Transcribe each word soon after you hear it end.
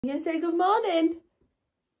You gonna say good morning?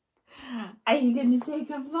 Are you gonna say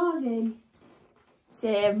good morning?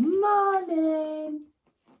 Say morning.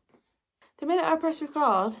 The minute I press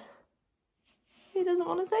record, he doesn't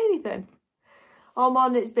want to say anything. All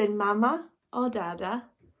morning it's been mama or dada.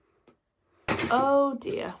 Oh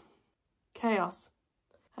dear. Chaos.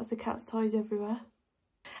 Has the cat's toys everywhere.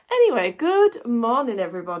 Anyway, good morning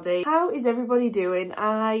everybody. How is everybody doing?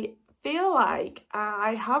 I feel like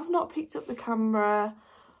I have not picked up the camera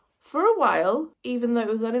for a while, even though it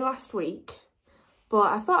was only last week.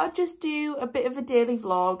 But I thought I'd just do a bit of a daily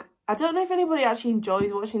vlog. I don't know if anybody actually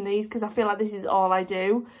enjoys watching these because I feel like this is all I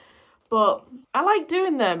do. But I like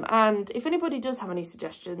doing them, and if anybody does have any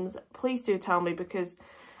suggestions, please do tell me, because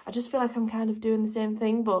I just feel like I'm kind of doing the same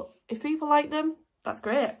thing. But if people like them, that's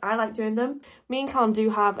great. I like doing them. Me and Callum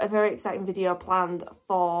do have a very exciting video planned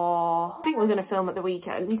for, I think we're going to film at the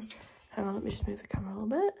weekend. Hang on, let me just move the camera a little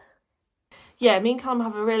bit. Yeah, me and Callum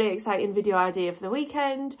have a really exciting video idea for the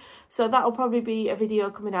weekend. So that'll probably be a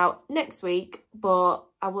video coming out next week, but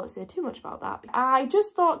I won't say too much about that. I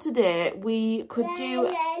just thought today we could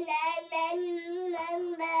do...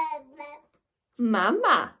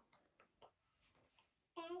 Mama.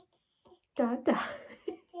 Dada.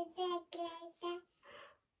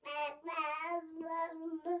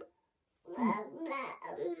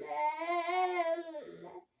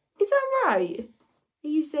 Is that right? Are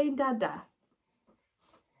you saying dada?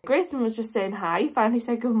 Grayson was just saying hi, finally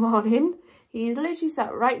said good morning. He's literally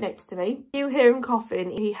sat right next to me. You hear him coughing,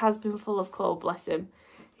 he has been full of cold, bless him.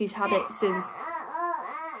 He's had it since...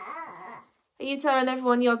 Are you telling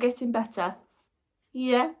everyone you're getting better?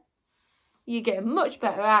 Yeah? You're getting much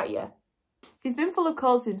better, aren't you? He's been full of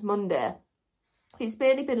cold since Monday. It's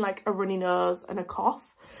mainly been like a runny nose and a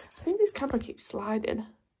cough. I think this camera keeps sliding.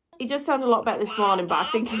 He does sound a lot better this morning, but I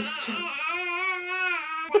think it's just...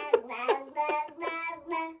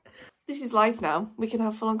 This is life now. We can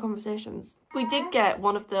have full-on conversations. We did get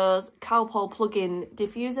one of those Calpol plug-in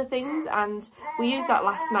diffuser things, and we used that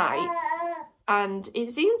last night. And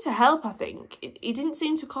it seemed to help, I think. It didn't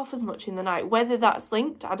seem to cough as much in the night. Whether that's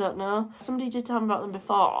linked, I don't know. Somebody did tell me about them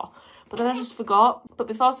before, but then I just forgot. But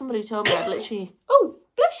before somebody told me, I'd literally... Oh,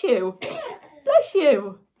 bless you! Bless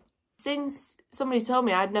you! Since somebody told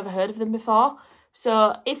me, I'd never heard of them before.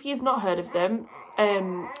 So if you've not heard of them,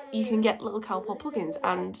 you can get little Calpol plugins,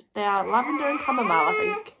 and they are lavender and chamomile, I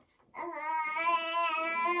think.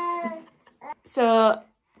 So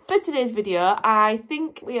for today's video, I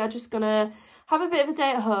think we are just gonna have a bit of a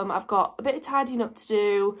day at home. I've got a bit of tidying up to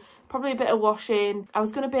do, probably a bit of washing. I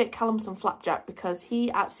was gonna bake Callum some flapjack because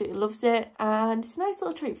he absolutely loves it, and it's a nice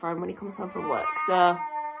little treat for him when he comes home from work. So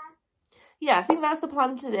yeah, I think that's the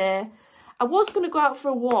plan today. I was going to go out for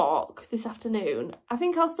a walk this afternoon. I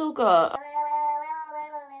think I'll still go.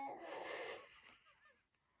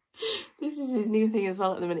 This is his new thing as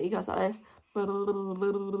well at the minute. He goes like this. He's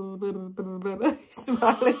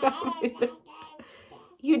smiling at me.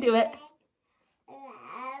 You do it.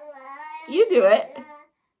 You do it.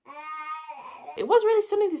 It was really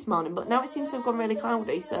sunny this morning, but now it seems to have gone really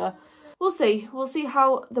cloudy, so... We'll see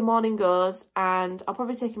how the morning goes, and I'll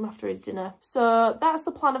probably take him after his dinner. So that's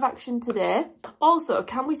the plan of action today. Also,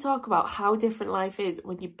 can we talk about how different life is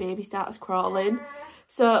when your baby starts crawling?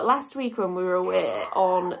 So last week when we were away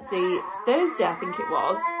on the Thursday, I think it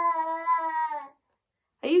was.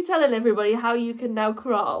 Are you telling everybody how you can now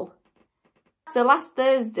crawl? So last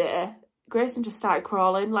Thursday, Grayson just started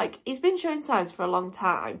crawling. Like, he's been showing signs for a long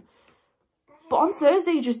time. But on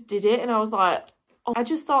Thursday he just did it, and I was like, oh, I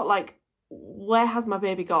just thought, like, where has my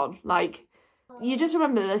baby gone? Like, you just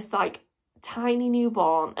remember this like tiny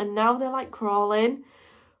newborn, and now they're like crawling.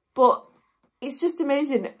 But it's just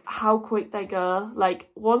amazing how quick they go. Like,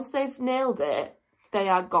 once they've nailed it, they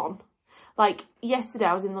are gone. Like, yesterday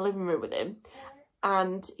I was in the living room with him,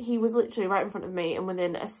 and he was literally right in front of me, and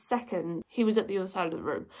within a second he was at the other side of the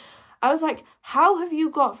room. I was like, how have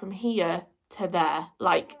you got from here to there?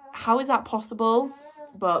 Like, how is that possible?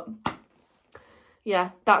 But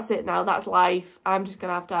yeah, that's it now. That's life. I'm just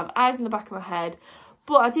going to have eyes in the back of my head.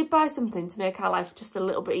 But I did buy something to make our life just a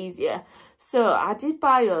little bit easier. So I did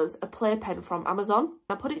buy us a playpen from Amazon.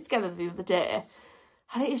 I put it together the other day,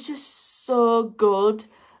 and it is just so good.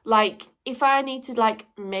 Like, if I need to, like,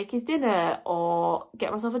 make his dinner or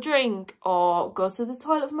get myself a drink or go to the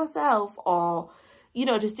toilet for myself or, you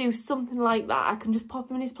know, just do something like that, I can just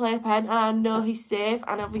pop him in his playpen and I know he's safe,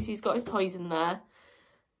 and obviously he's got his toys in there.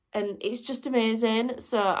 And it's just amazing.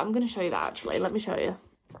 So I'm going to show you that, actually. Let me show you.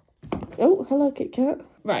 Oh, hello, Kit Kat.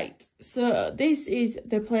 Right, so this is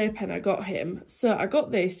the playpen I got him. So I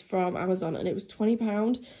got this from Amazon, and it was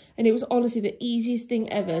 £20. And it was honestly the easiest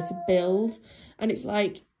thing ever to build. And it's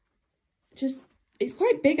like, just, it's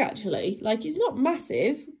quite big actually. Like, it's not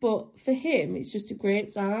massive, but for him, it's just a great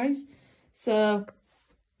size. So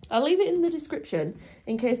I'll leave it in the description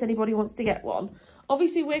in case anybody wants to get one.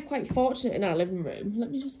 Obviously, we're quite fortunate in our living room.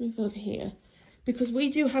 Let me just move over here. Because we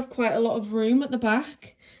do have quite a lot of room at the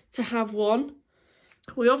back to have one.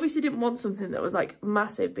 We obviously didn't want something that was like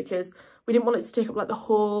massive because we didn't want it to take up like the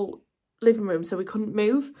whole living room, so we couldn't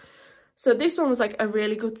move. So this one was like a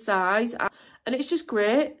really good size and it's just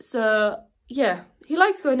great. So yeah, he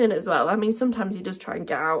likes going in as well. I mean, sometimes he does try and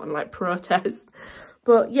get out and like protest.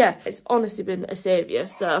 But yeah, it's honestly been a saviour.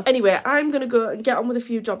 So anyway, I'm going to go and get on with a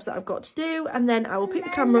few jobs that I've got to do. And then I will pick the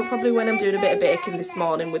camera up probably when I'm doing a bit of baking this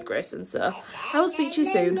morning with Grayson. So I will speak to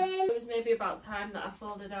you soon. It was maybe about time that I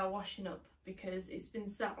folded our washing up because it's been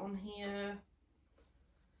sat on here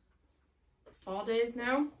 4 days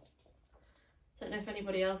now. Don't know if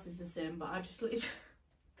anybody else is the same, but I just leave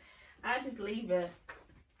it.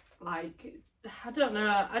 Like, I don't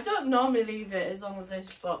know. I don't normally leave it as long as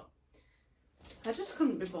this, but I just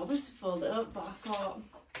couldn't be bothered to fold it up, but I thought,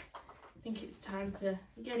 I think it's time to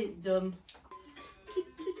get it done.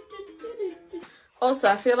 Also,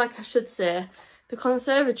 I feel like I should say, the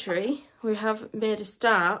conservatory, we have made a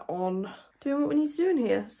start on doing what we need to do in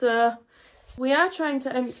here. So, we are trying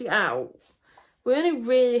to empty it out. We only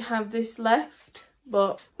really have this left,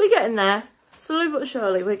 but we're getting there. Slowly but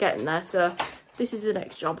surely, we're getting there. So, this is the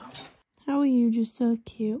next job. How are you just so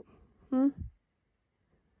cute? Hmm?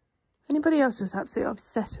 Anybody else was absolutely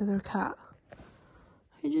obsessed with her cat?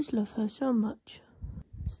 I just love her so much.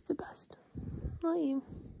 She's the best. Not you.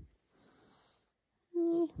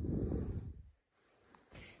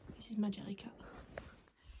 This is my jelly cat.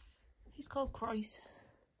 He's called Croix.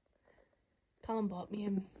 Callum bought me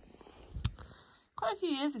him quite a few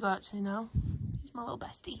years ago actually now. He's my little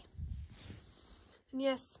bestie. And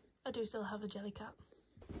yes, I do still have a jelly cat.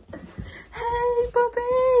 Hey,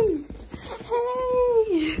 Bobby!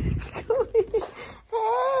 Hey!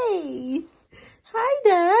 Hey! Hi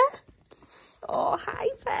there! Oh, hi,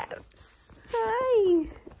 Peps! Hi!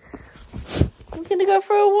 We're gonna go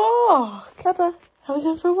for a walk! Peppa, are we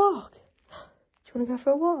going for a walk? Do you wanna go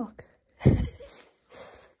for a walk?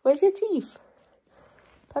 Where's your teeth?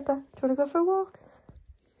 Peppa, do you wanna go for a walk?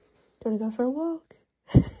 Do you wanna go for a walk?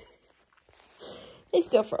 Let's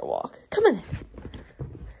go for a walk. Come on in.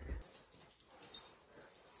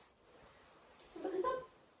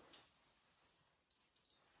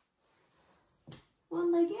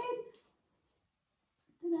 One leg in.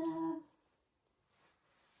 Ta-da.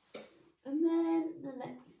 And then the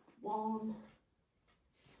next one.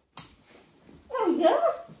 There we go.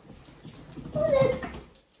 Come on in.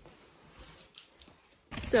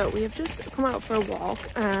 So we have just come out for a walk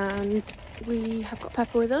and we have got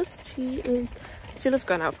Peppa with us. She loves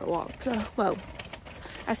going out for a walk. So, well,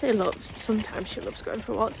 I say loves. Sometimes she loves going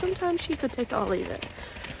for a walk. Sometimes she could take it or leave it.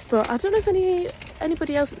 But I don't know if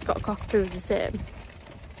anybody else that's got a cockapoo is the same.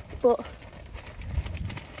 But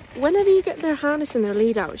whenever you get their harness and their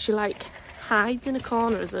lead out, she like hides in a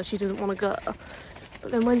corner as though she doesn't want to go.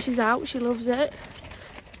 But then when she's out, she loves it.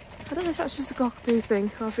 I don't know if that's just a cockapoo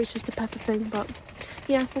thing or if it's just a Peppa thing, but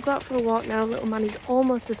yeah, we'll go out for a walk now. Little Manny's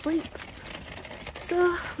almost asleep.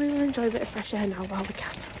 So we will enjoy a bit of fresh air now while we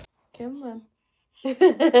can. Come on.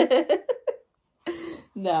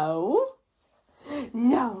 No.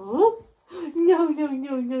 No. No, no,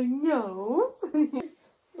 no, no, no.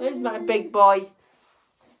 Where's my big boy?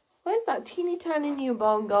 Where's that teeny tiny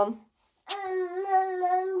newborn gone?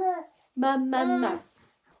 Mama.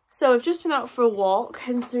 So I've just been out for a walk,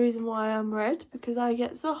 hence the reason why I'm red, because I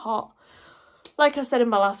get so hot. Like I said in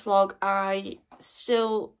my last vlog, I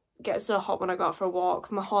still get so hot when I go out for a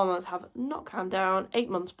walk. My hormones have not calmed down, 8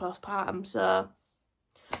 months postpartum, so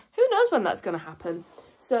who knows when that's going to happen.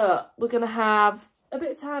 So we're going to have a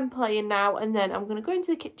bit of time playing now, and then I'm going to go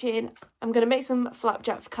into the kitchen. I'm going to make some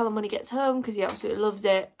flapjack for Callum when he gets home because he absolutely loves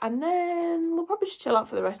it, and then we'll probably just chill out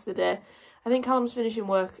for the rest of the day. I think Callum's finishing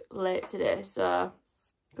work late today, so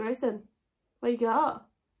Grayson, what you got?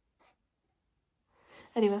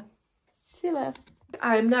 Anyway, see you later.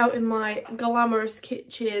 I am now in my glamorous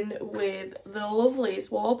kitchen with the loveliest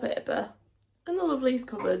wallpaper and the loveliest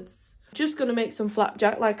cupboards. Just going to make some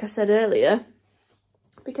flapjack like I said earlier,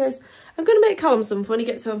 because I'm going to make Callum some when he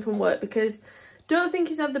gets home from work, because don't think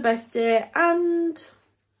he's had the best day, and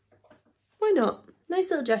why not? Nice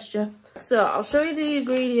little gesture. So I'll show you the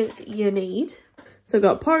ingredients you need. So I've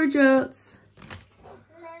got porridge oats,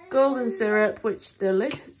 golden syrup, which the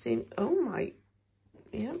lid has seen, oh my,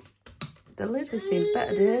 yeah, the lid has seen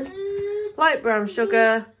better days, light brown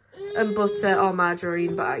sugar and butter or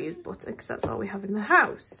margarine, but I use butter because that's all we have in the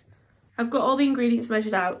house. I've got all the ingredients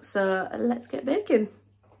measured out, so let's get baking.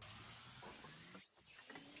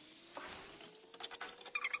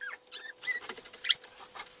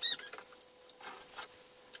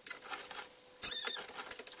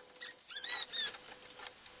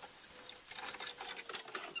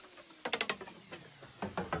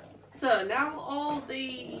 So now all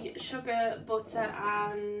the sugar, butter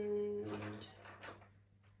and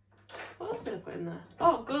what else did I put in there?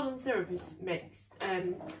 Oh, golden syrup is mixed.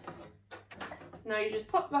 Now you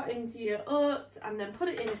just pop that into your oats and then put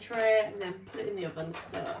it in a tray and then put it in the oven.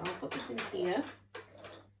 So I'll put this in here.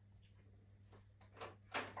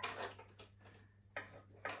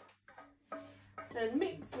 Then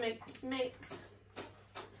mix, mix, mix.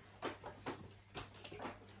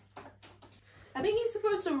 I think you're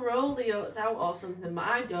supposed to roll the oats out or something, but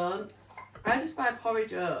I don't. I just buy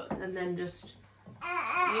porridge oats and then just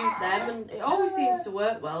use them, and it always seems to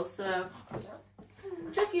work well, so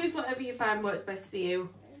just use whatever you find works best for you.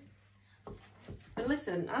 And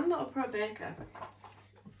listen, I'm not a pro baker.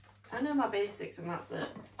 I know my basics and that's it.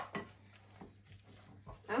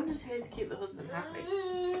 I'm just here to keep the husband happy.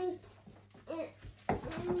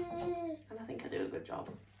 And I think I do a good job.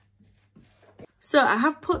 So I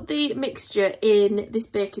have put the mixture in this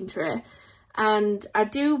baking tray, and I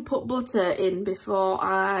do put butter in before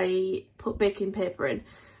I put baking paper in,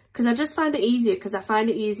 because I just find it easier, because I find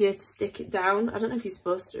it easier to stick it down. I don't know if you're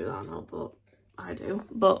supposed to do that or not, but I do.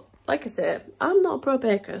 But like I said, I'm not a pro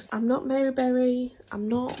baker. I'm not Mary Berry. I'm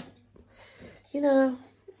not, you know,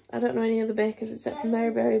 I don't know any other bakers except for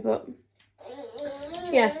Mary Berry, but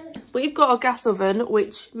yeah. We've got a gas oven,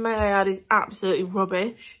 which, may I add, is absolutely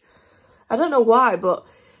rubbish. I don't know why, but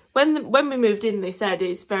when we moved in, they said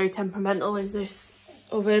it's very temperamental, is this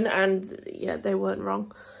oven, and yeah, they weren't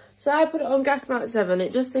wrong. So I put it on gas mount 7.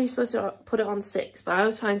 It does say you're supposed to put it on 6, but I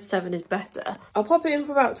always find 7 is better. I'll pop it in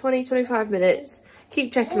for about 20-25 minutes,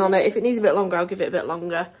 keep checking on it. If it needs a bit longer, I'll give it a bit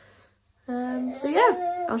longer. So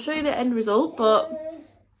yeah, I'll show you the end result, but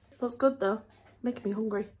it looks good though, making me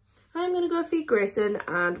hungry. I'm gonna go feed Grayson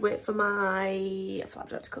and wait for my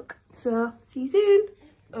flapjack to cook. So see you soon.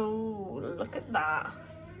 Oh, look at that.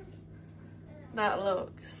 That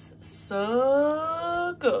looks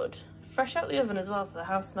so good. Fresh out the oven as well, so the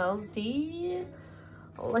house smells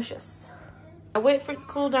delicious. I'll wait for it to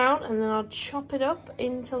cool down and then I'll chop it up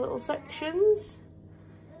into little sections.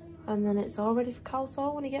 And then it's all ready for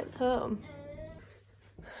coleslaw when he gets home.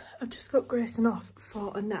 I've just got Grayson off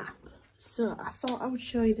for a nap. So I thought I would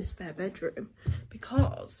show you the spare bedroom,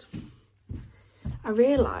 because I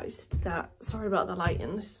realised that, sorry about the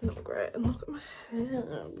lighting, this is not great, and look at my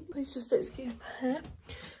hair, please just excuse my hair.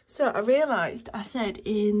 So I realised, I said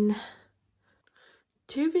in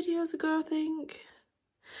 2 videos ago, I think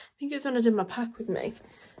it was when I did my pack with me,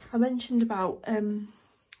 I mentioned about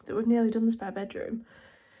that we've nearly done the spare bedroom,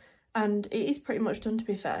 and it is pretty much done, to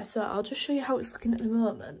be fair. So I'll just show you how it's looking at the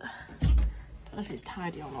moment. Don't know if it's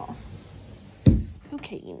tidy or not.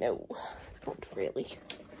 Okay, no, not really.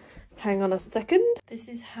 Hang on a second. This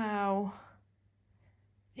is how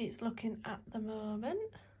it's looking at the moment.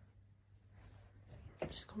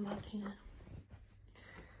 Just come down here.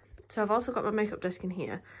 So I've also got my makeup desk in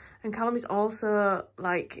here, and Callum is also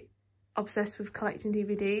like obsessed with collecting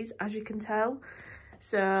DVDs, as you can tell.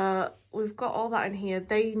 So we've got all that in here.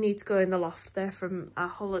 They need to go in the loft. They're from our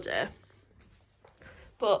holiday.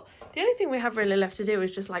 But the only thing we have really left to do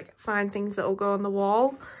is just like find things that will go on the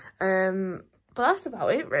wall. But that's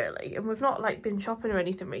about it really. And we've not like been shopping or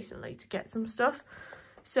anything recently to get some stuff.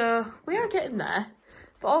 So we are getting there.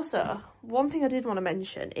 But also, one thing I did want to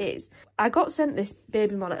mention is I got sent this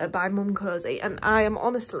baby monitor by momcozy, and I am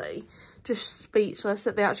honestly just speechless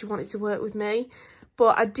that they actually wanted to work with me.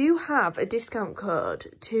 But I do have a discount code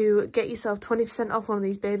to get yourself 20% off one of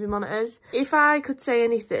these baby monitors. If I could say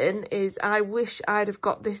anything, is I wish I'd have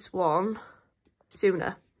got this one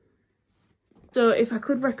sooner. So if I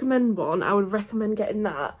could recommend one, I would recommend getting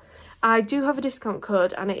that. I do have a discount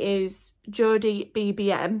code, and it is Jodie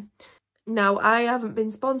BBM. Now, I haven't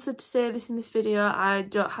been sponsored to say this in this video. I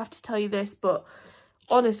don't have to tell you this, but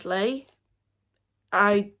honestly,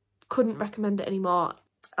 I couldn't recommend it anymore.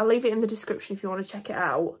 I'll leave it in the description if you want to check it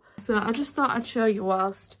out. So I just thought I'd show you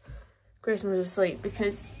whilst Grayson was asleep,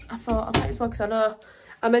 because I thought I might as well, because I know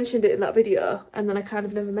I mentioned it in that video and then I kind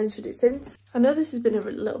of never mentioned it since. I know this has been a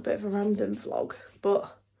little bit of a random vlog,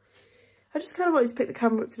 but I just kind of wanted to pick the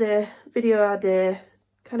camera up today, video our day,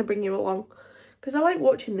 kind of bring you along, because I like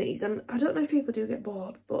watching these, and I don't know if people do get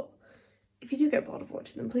bored, but if you do get bored of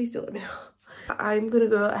watching them, please do let me know. I'm going to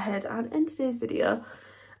go ahead and end today's video,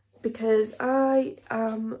 because I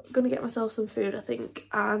am going to get myself some food, I think,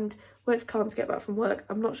 and wait for Callum to get back from work.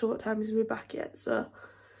 I'm not sure what time he's going to be back yet, so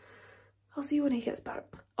I'll see you when he gets back.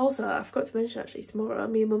 Also, I forgot to mention actually, tomorrow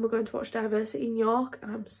me and Mum are going to watch Diversity in York,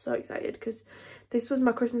 and I'm so excited because this was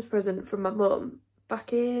my Christmas present from my mum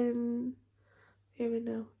back in, here we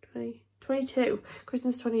know, 2022,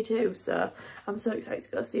 Christmas 22, so I'm so excited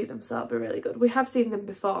to go see them, so that'll be really good. We have seen them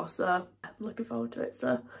before, so I'm looking forward to it.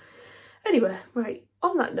 So anyway, right,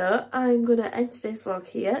 on that note, I'm going to end today's vlog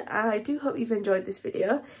here. I do hope you've enjoyed this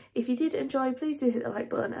video. If you did enjoy, please do hit the like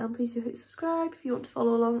button, and please do hit subscribe if you want to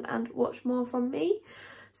follow along and watch more from me.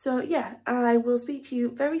 So yeah, I will speak to you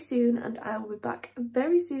very soon, and I will be back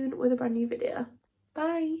very soon with a brand new video.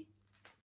 Bye!